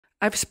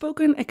I've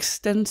spoken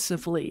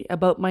extensively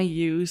about my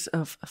use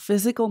of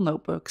physical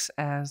notebooks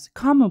as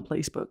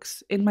commonplace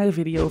books in my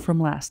video from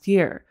last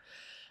year.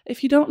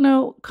 If you don't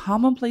know,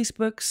 commonplace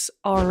books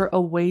are a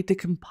way to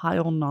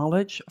compile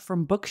knowledge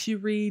from books you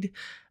read,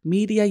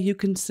 media you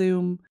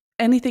consume,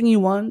 anything you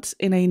want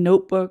in a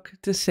notebook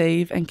to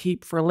save and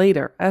keep for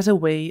later as a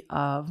way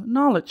of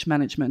knowledge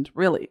management,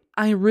 really.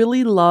 I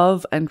really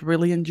love and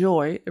really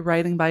enjoy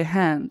writing by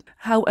hand.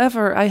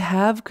 However, I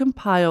have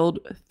compiled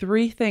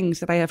 3 things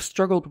that I have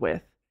struggled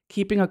with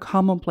keeping a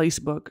commonplace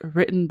book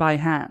written by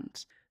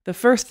hand. The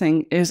first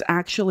thing is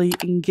actually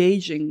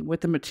engaging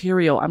with the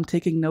material I'm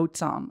taking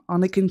notes on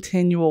a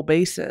continual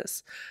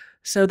basis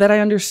so that I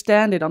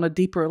understand it on a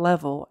deeper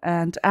level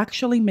and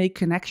actually make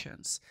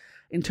connections,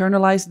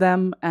 internalize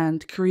them,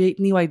 and create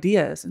new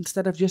ideas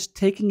instead of just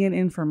taking in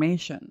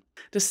information.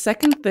 The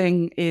second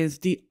thing is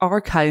the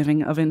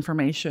archiving of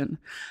information.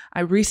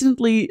 I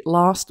recently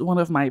lost one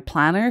of my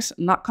planners,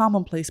 not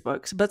commonplace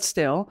books, but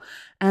still,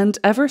 and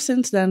ever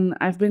since then,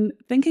 I've been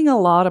thinking a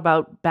lot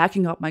about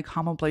backing up my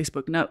commonplace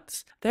book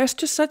notes. There's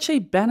just such a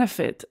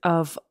benefit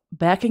of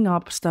backing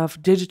up stuff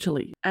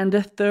digitally. And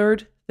the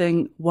third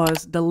thing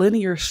was the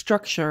linear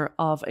structure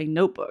of a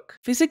notebook.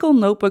 Physical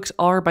notebooks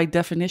are by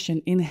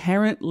definition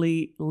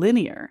inherently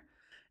linear.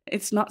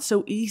 It's not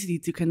so easy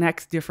to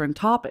connect different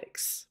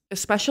topics,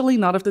 especially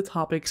not if the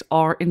topics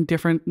are in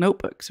different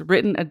notebooks,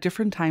 written at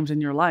different times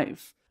in your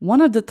life. One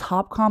of the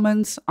top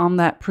comments on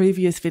that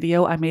previous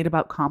video I made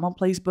about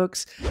commonplace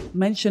books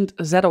mentioned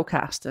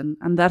Zettelkasten,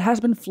 and that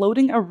has been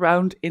floating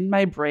around in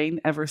my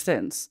brain ever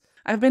since.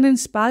 I've been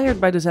inspired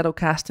by the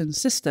Zettelkasten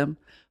system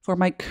for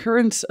my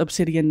current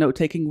Obsidian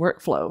note-taking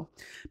workflow,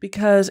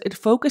 because it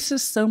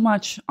focuses so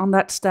much on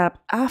that step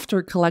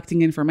after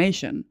collecting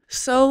information.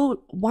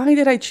 So why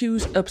did I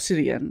choose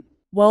Obsidian?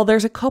 Well,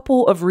 there's a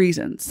couple of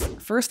reasons.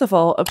 First of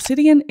all,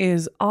 Obsidian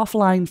is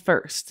offline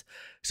first,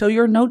 so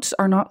your notes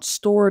are not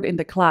stored in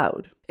the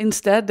cloud.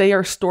 Instead, they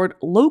are stored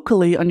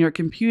locally on your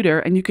computer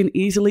and you can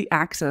easily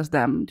access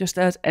them, just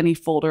as any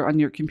folder on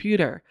your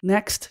computer.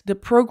 Next, the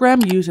program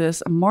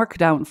uses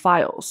markdown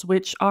files,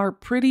 which are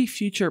pretty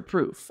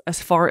future-proof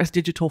as far as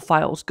digital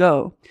files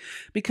go,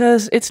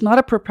 because it's not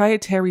a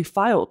proprietary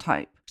file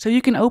type. So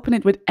you can open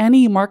it with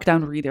any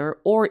markdown reader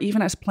or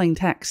even as plain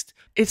text.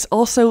 It's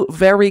also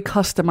very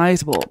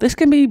customizable. This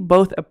can be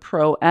both a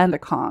pro and a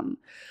con.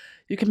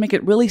 You can make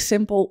it really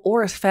simple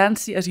or as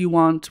fancy as you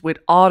want with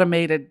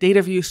automated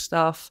data view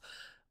stuff,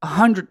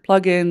 100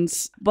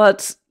 plugins,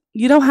 but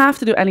you don't have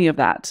to do any of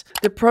that.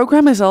 The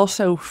program is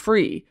also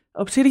free.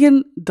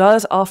 Obsidian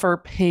does offer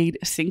paid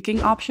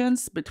syncing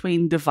options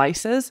between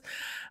devices,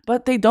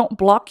 but they don't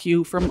block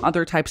you from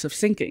other types of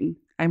syncing.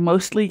 I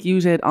mostly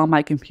use it on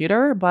my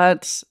computer,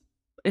 but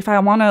if I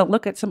want to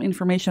look at some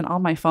information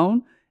on my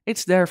phone,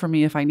 it's there for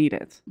me if I need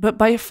it. But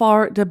by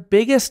far, the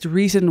biggest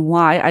reason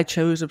why I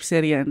chose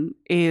Obsidian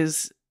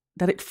is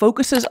that it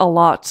focuses a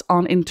lot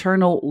on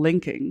internal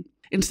linking.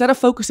 Instead of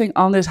focusing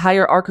on this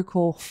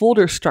hierarchical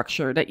folder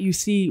structure that you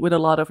see with a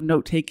lot of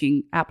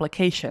note-taking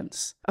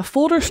applications. A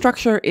folder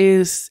structure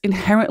is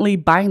inherently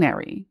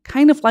binary,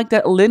 kind of like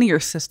that linear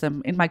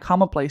system in my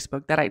commonplace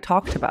book that I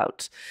talked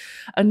about.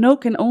 A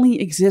note can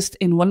only exist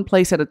in one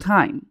place at a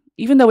time,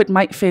 even though it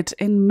might fit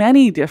in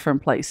many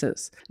different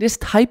places. This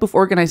type of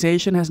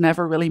organization has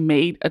never really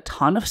made a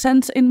ton of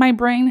sense in my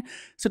brain,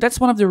 so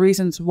that's one of the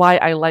reasons why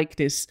I like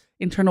this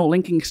internal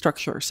linking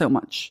structure so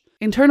much.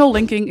 Internal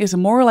linking is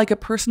more like a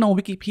personal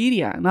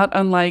Wikipedia, not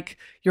unlike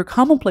your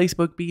commonplace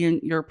book being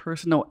your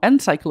personal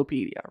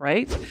encyclopedia,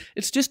 right?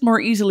 It's just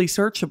more easily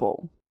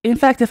searchable. In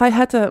fact, if I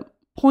had to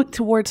point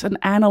towards an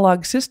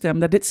analog system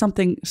that did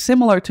something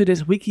similar to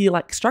this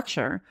wiki-like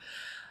structure,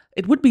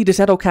 it would be the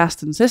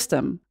Zettelkasten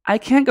system. I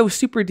can't go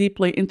super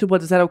deeply into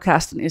what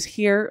Zettelkasten is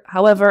here.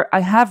 However,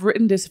 I have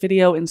written this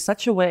video in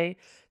such a way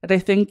that I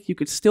think you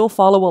could still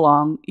follow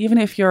along, even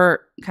if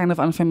you're kind of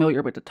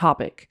unfamiliar with the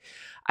topic.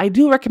 I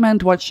do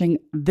recommend watching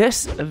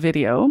this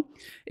video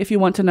if you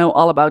want to know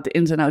all about the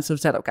ins and outs of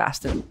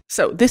Zettelkasten.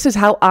 So this is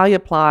how I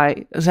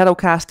apply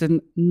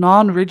Zettelkasten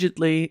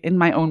non-rigidly in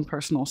my own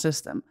personal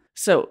system.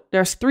 So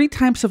there's 3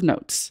 types of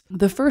notes.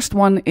 The first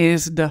one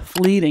is the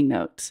fleeting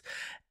note.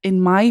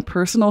 In my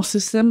personal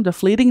system, the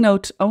fleeting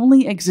note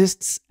only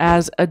exists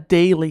as a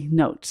daily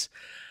note.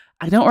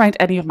 I don't write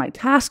any of my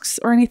tasks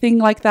or anything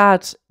like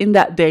that in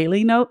that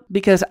daily note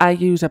because I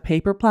use a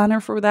paper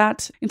planner for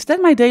that.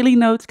 Instead, my daily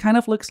note kind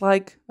of looks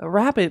like a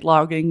rapid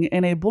logging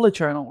in a bullet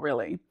journal,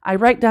 really. I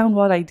write down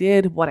what I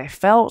did, what I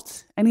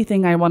felt,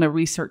 anything I want to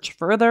research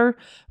further,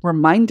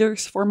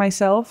 reminders for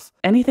myself,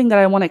 anything that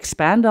I want to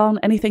expand on,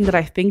 anything that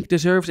I think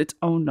deserves its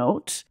own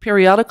note.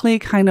 Periodically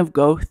kind of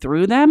go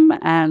through them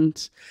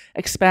and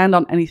expand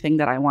on anything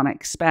that I want to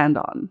expand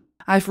on.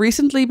 I've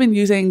recently been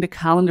using the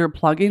calendar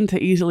plugin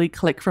to easily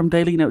click from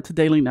daily note to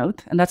daily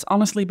note, and that's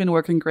honestly been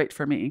working great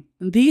for me.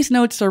 These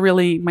notes are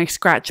really my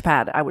scratch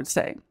pad, I would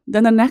say.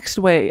 Then the next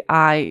way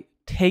I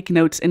take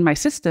notes in my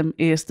system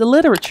is the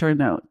literature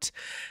note.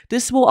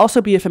 This will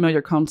also be a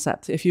familiar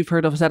concept if you've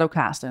heard of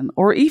Zettelkasten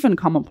or even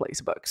commonplace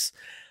books.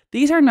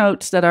 These are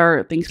notes that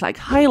are things like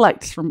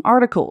highlights from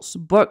articles,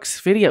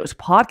 books, videos,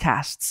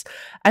 podcasts,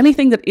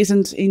 anything that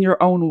isn't in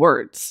your own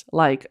words,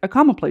 like a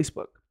commonplace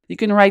book. You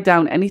can write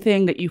down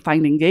anything that you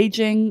find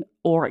engaging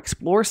or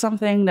explore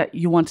something that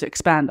you want to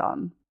expand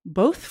on.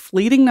 Both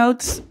fleeting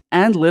notes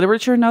and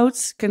literature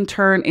notes can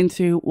turn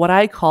into what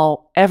I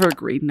call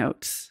evergreen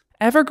notes.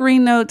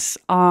 Evergreen notes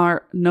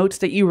are notes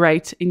that you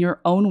write in your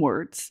own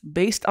words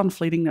based on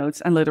fleeting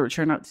notes and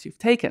literature notes you've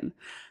taken.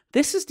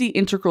 This is the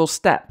integral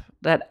step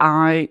that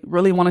I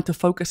really wanted to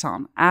focus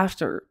on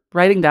after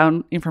writing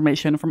down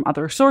information from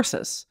other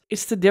sources.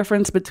 It's the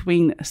difference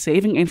between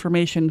saving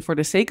information for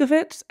the sake of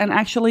it and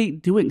actually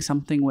doing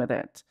something with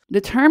it.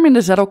 The term in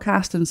the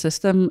Zettelkasten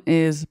system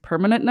is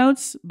permanent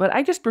notes, but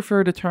I just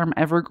prefer the term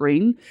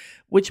evergreen,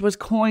 which was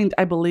coined,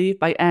 I believe,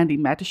 by Andy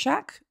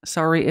Matuszak.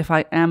 Sorry if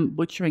I am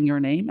butchering your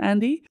name,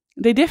 Andy.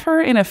 They differ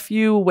in a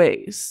few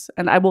ways,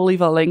 and I will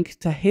leave a link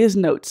to his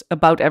notes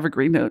about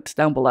evergreen notes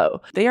down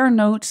below. They are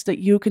notes that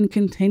you can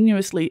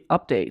continuously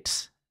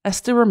update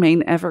as to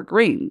remain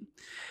evergreen.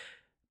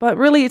 But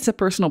really, it's a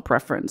personal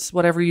preference,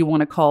 whatever you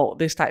want to call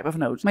this type of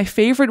note. My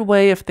favorite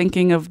way of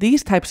thinking of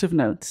these types of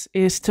notes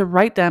is to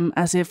write them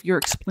as if you're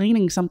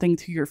explaining something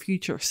to your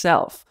future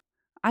self.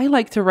 I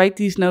like to write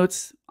these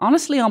notes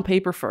honestly on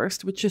paper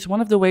first, which is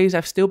one of the ways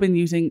I've still been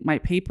using my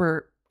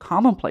paper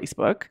commonplace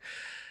book,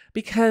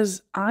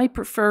 because I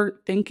prefer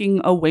thinking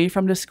away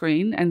from the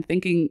screen and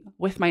thinking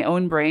with my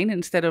own brain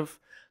instead of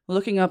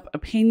looking up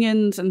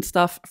opinions and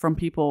stuff from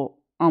people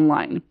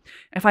online.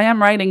 If I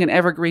am writing an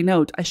evergreen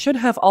note, I should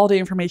have all the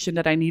information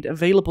that I need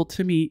available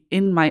to me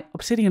in my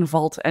Obsidian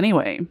vault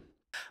anyway.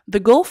 The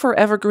goal for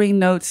evergreen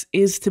notes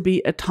is to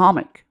be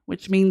atomic,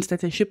 which means that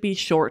they should be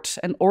short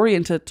and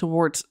oriented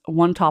towards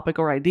one topic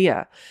or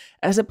idea,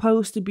 as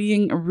opposed to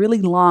being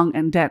really long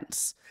and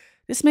dense.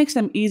 This makes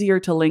them easier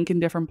to link in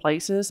different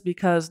places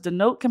because the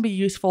note can be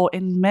useful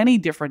in many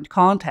different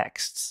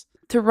contexts.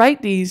 To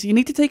write these, you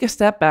need to take a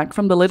step back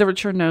from the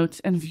literature notes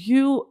and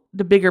view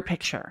the bigger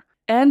picture.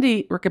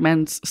 Andy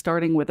recommends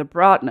starting with a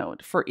broad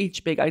note for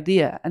each big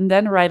idea and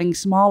then writing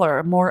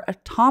smaller, more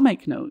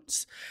atomic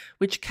notes,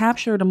 which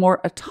capture the more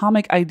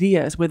atomic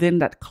ideas within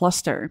that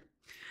cluster.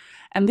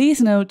 And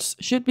these notes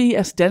should be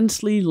as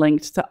densely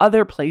linked to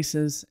other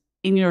places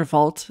in your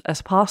vault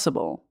as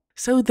possible.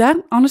 So that,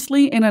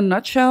 honestly, in a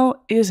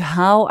nutshell, is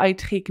how I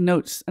take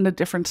notes and the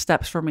different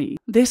steps for me.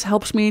 This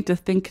helps me to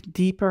think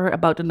deeper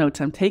about the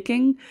notes I'm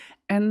taking.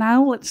 And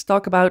now let's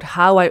talk about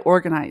how I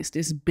organize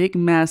this big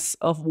mess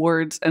of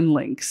words and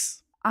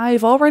links.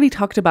 I've already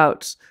talked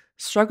about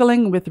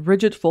struggling with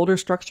rigid folder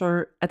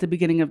structure at the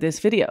beginning of this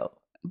video,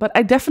 but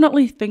I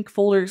definitely think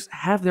folders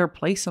have their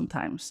place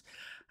sometimes.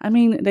 I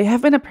mean, they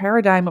have been a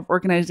paradigm of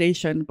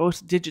organization,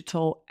 both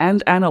digital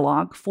and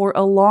analog, for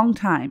a long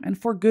time and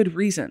for good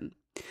reason.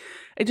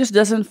 It just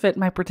doesn't fit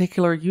my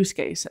particular use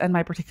case and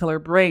my particular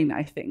brain,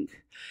 I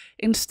think.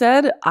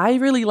 Instead, I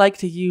really like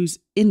to use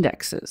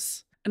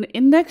indexes. An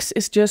index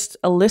is just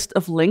a list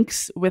of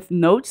links with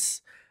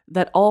notes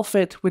that all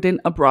fit within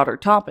a broader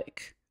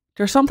topic.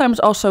 They're sometimes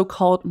also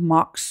called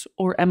MOCs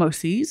or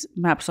MOCs,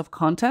 maps of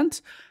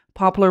content,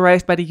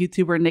 popularized by the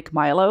YouTuber Nick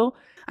Milo.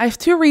 I have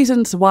two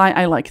reasons why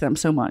I like them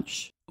so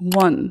much.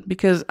 One,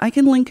 because I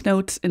can link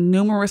notes in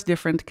numerous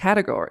different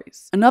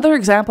categories. Another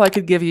example I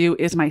could give you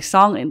is my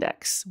song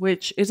index,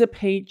 which is a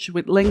page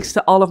with links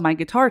to all of my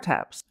guitar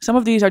tabs. Some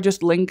of these are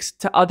just links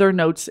to other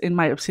notes in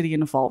my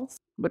Obsidian vault,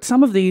 but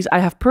some of these I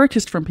have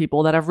purchased from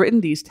people that have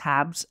written these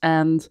tabs,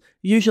 and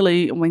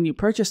usually when you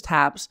purchase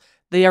tabs,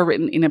 they are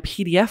written in a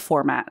PDF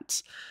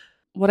format.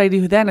 What I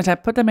do then is I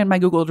put them in my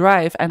Google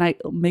Drive and I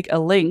make a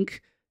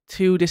link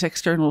to this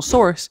external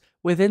source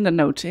within the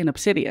notes in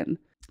Obsidian.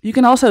 You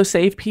can also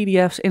save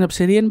PDFs in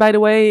Obsidian, by the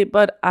way,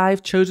 but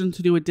I've chosen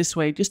to do it this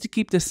way just to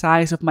keep the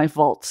size of my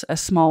vault as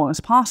small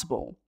as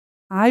possible.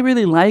 I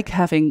really like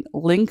having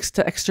links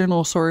to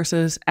external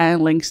sources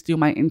and links to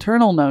my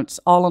internal notes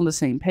all on the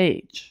same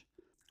page.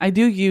 I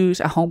do use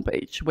a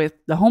homepage with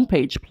the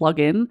homepage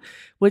plugin,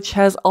 which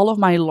has all of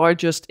my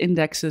largest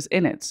indexes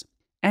in it.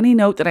 Any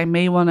note that I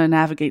may want to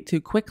navigate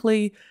to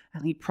quickly,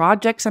 any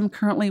projects I'm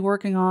currently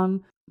working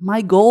on.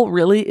 My goal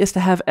really is to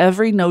have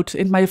every note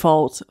in my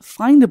vault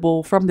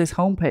findable from this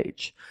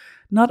homepage,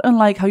 not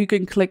unlike how you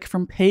can click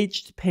from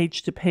page to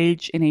page to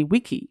page in a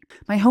wiki.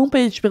 My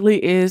homepage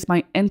really is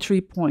my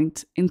entry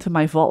point into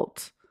my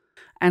vault.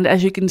 And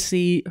as you can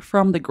see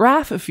from the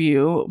graph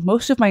view,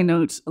 most of my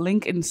notes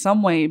link in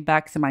some way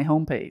back to my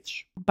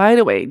homepage. By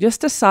the way,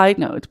 just a side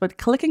note, but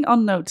clicking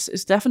on notes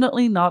is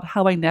definitely not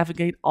how I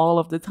navigate all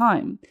of the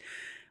time.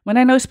 When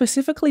I know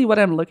specifically what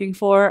I'm looking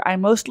for, I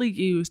mostly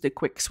use the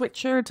quick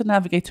switcher to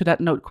navigate to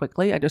that note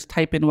quickly. I just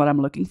type in what I'm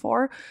looking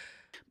for.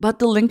 But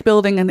the link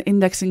building and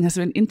indexing has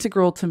been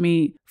integral to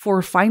me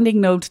for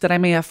finding notes that I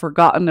may have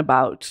forgotten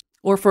about,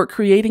 or for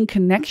creating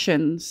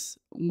connections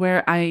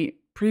where I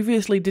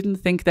previously didn't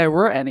think there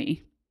were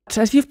any.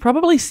 So as you've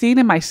probably seen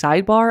in my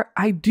sidebar,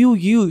 I do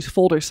use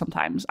folders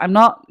sometimes. I'm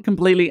not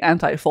completely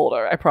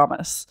anti-folder, I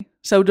promise.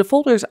 So the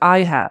folders I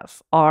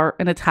have are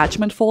an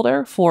attachment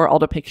folder for all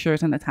the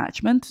pictures and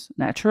attachments,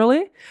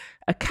 naturally.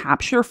 a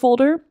capture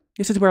folder.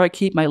 This is where I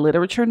keep my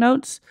literature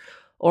notes,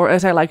 or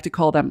as I like to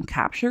call them,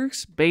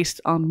 captures,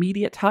 based on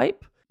media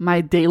type.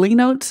 My daily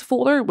notes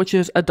folder, which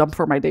is a dump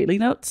for my daily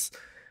notes.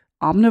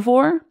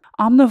 Omnivore.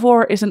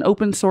 Omnivore is an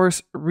open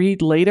source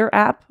read later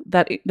app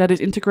that is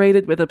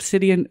integrated with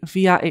Obsidian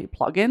via a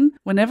plugin.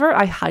 Whenever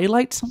I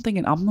highlight something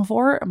in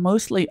Omnivore,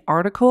 mostly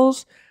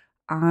articles,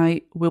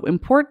 I will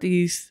import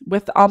these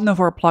with the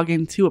Omnivore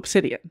plugin to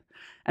Obsidian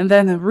and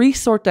then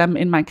resort them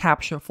in my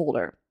capture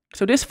folder.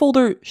 So this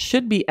folder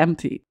should be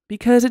empty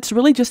because it's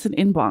really just an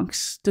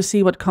inbox to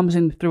see what comes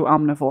in through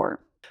Omnivore.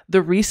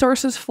 The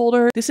resources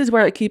folder, this is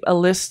where I keep a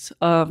list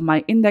of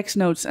my index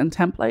notes and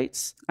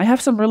templates. I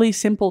have some really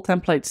simple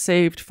templates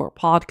saved for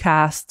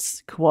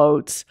podcasts,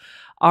 quotes,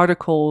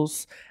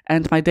 articles,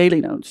 and my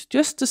daily notes,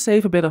 just to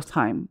save a bit of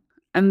time.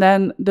 And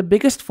then the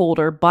biggest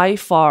folder by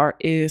far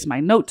is my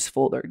notes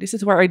folder. This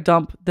is where I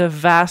dump the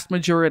vast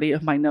majority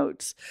of my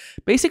notes.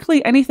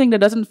 Basically anything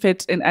that doesn't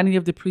fit in any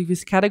of the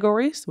previous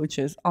categories, which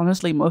is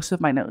honestly most of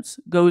my notes,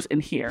 goes in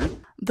here.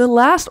 The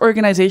last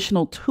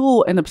organizational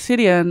tool in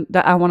Obsidian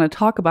that I want to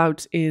talk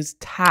about is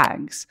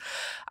tags.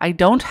 I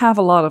don't have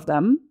a lot of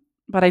them,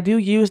 but I do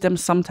use them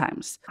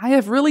sometimes. I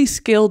have really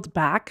scaled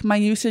back my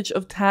usage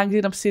of tags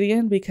in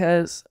Obsidian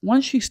because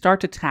once you start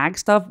to tag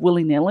stuff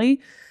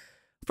willy-nilly,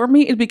 for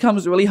me, it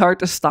becomes really hard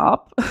to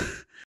stop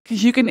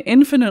because you can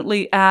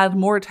infinitely add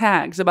more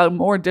tags about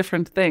more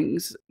different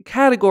things,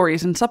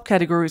 categories and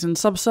subcategories and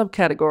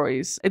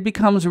subcategories. It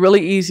becomes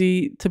really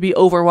easy to be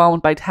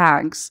overwhelmed by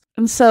tags.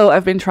 And so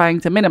I've been trying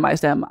to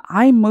minimize them.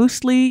 I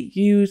mostly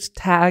use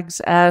tags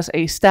as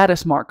a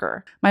status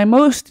marker. My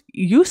most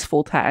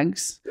useful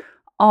tags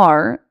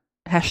are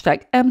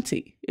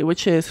 #empty,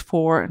 which is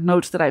for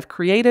notes that I've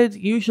created,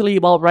 usually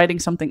while writing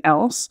something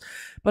else,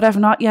 but I've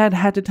not yet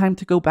had the time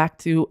to go back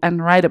to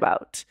and write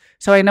about.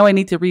 So I know I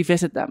need to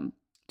revisit them,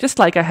 just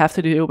like I have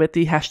to do with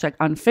the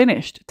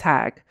 #unfinished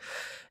tag.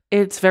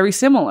 It's very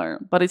similar,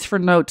 but it's for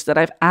notes that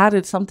I've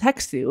added some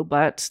text to,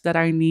 but that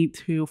I need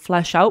to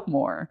flesh out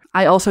more.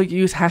 I also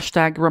use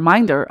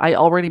 #reminder. I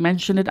already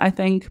mentioned it, I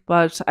think,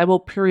 but I will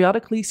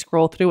periodically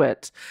scroll through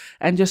it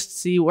and just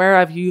see where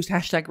I've used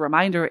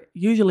 #reminder,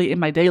 usually in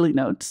my daily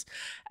notes,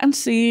 and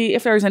see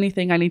if there's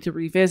anything I need to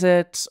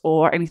revisit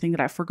or anything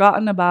that I've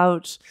forgotten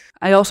about.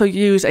 I also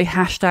use a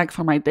hashtag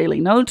for my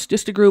daily notes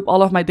just to group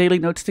all of my daily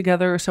notes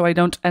together so I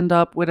don't end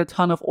up with a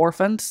ton of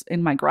orphans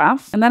in my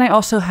graph. And then I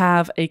also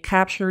have a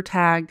capture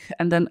tag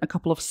and then a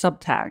couple of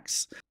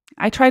subtags.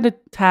 I try to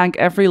tag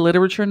every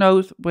literature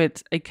note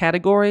with a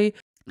category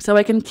so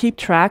I can keep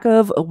track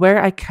of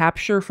where I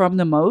capture from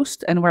the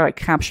most and where I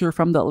capture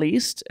from the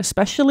least,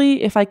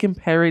 especially if I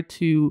compare it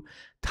to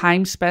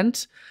time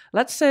spent.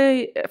 Let's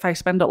say if I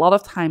spend a lot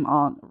of time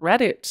on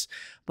Reddit,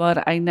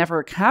 but I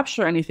never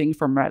capture anything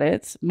from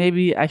Reddit,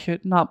 maybe I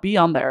should not be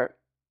on there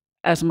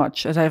as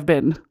much as I've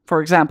been,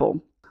 for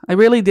example. I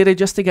really did it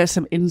just to get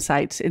some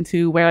insights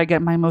into where I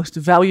get my most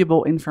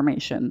valuable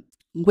information,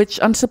 which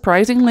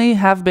unsurprisingly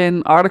have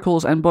been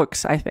articles and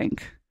books, I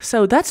think.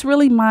 So that's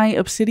really my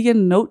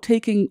Obsidian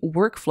note-taking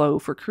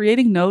workflow for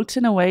creating notes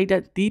in a way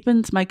that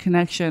deepens my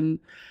connection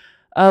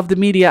of the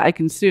media I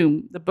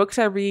consume, the books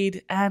I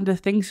read, and the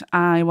things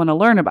I want to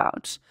learn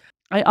about.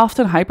 I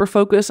often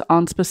hyper-focus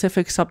on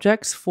specific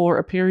subjects for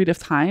a period of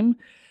time,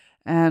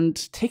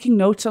 and taking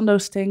notes on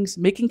those things,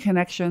 making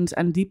connections,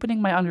 and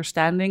deepening my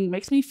understanding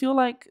makes me feel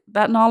like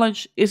that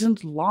knowledge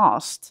isn't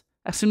lost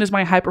as soon as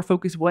my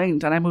hyper-focus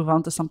wanes and I move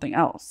on to something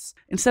else.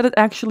 Instead, it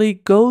actually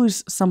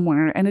goes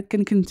somewhere and it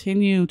can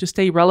continue to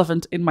stay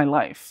relevant in my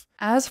life.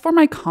 As for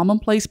my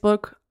Commonplace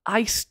book,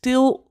 I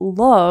still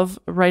love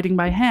writing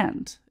by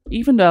hand,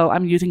 even though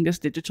I'm using this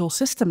digital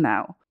system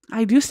now.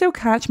 I do still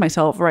catch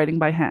myself writing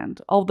by hand,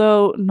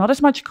 although not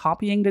as much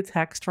copying the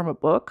text from a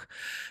book,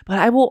 but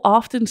I will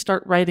often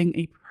start writing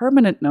a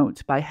permanent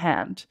note by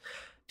hand,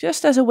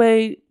 just as a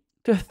way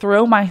to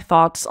throw my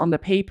thoughts on the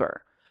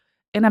paper.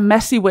 In a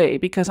messy way,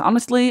 because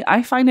honestly,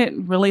 I find it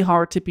really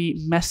hard to be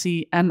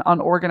messy and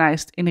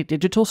unorganized in a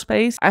digital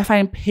space. I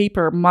find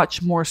paper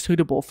much more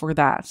suitable for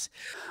that.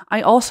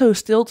 I also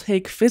still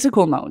take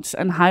physical notes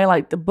and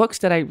highlight the books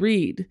that I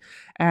read,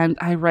 and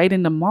I write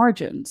in the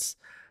margins.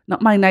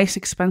 Not my nice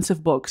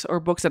expensive books or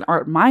books that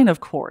aren't mine, of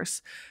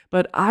course,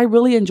 but I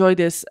really enjoy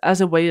this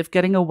as a way of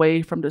getting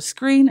away from the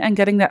screen and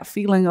getting that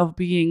feeling of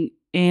being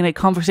in a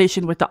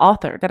conversation with the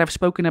author that I've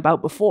spoken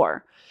about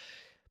before.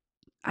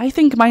 I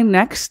think my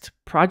next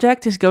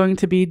project is going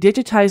to be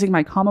digitizing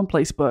my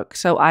Commonplace book,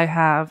 so I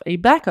have a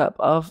backup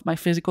of my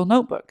physical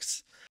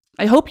notebooks.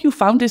 I hope you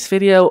found this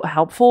video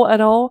helpful at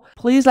all.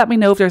 Please let me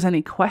know if there's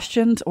any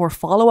questions or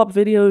follow-up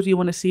videos you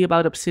want to see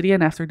about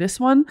Obsidian after this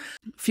one.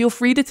 Feel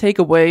free to take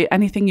away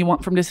anything you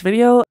want from this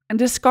video and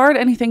discard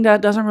anything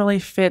that doesn't really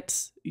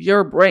fit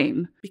your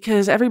brain,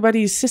 because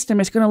everybody's system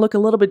is going to look a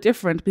little bit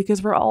different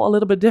because we're all a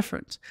little bit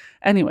different.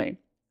 Anyway.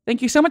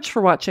 Thank you so much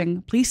for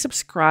watching. Please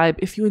subscribe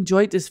if you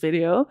enjoyed this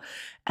video,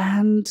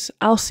 and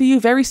I'll see you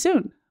very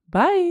soon.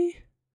 Bye!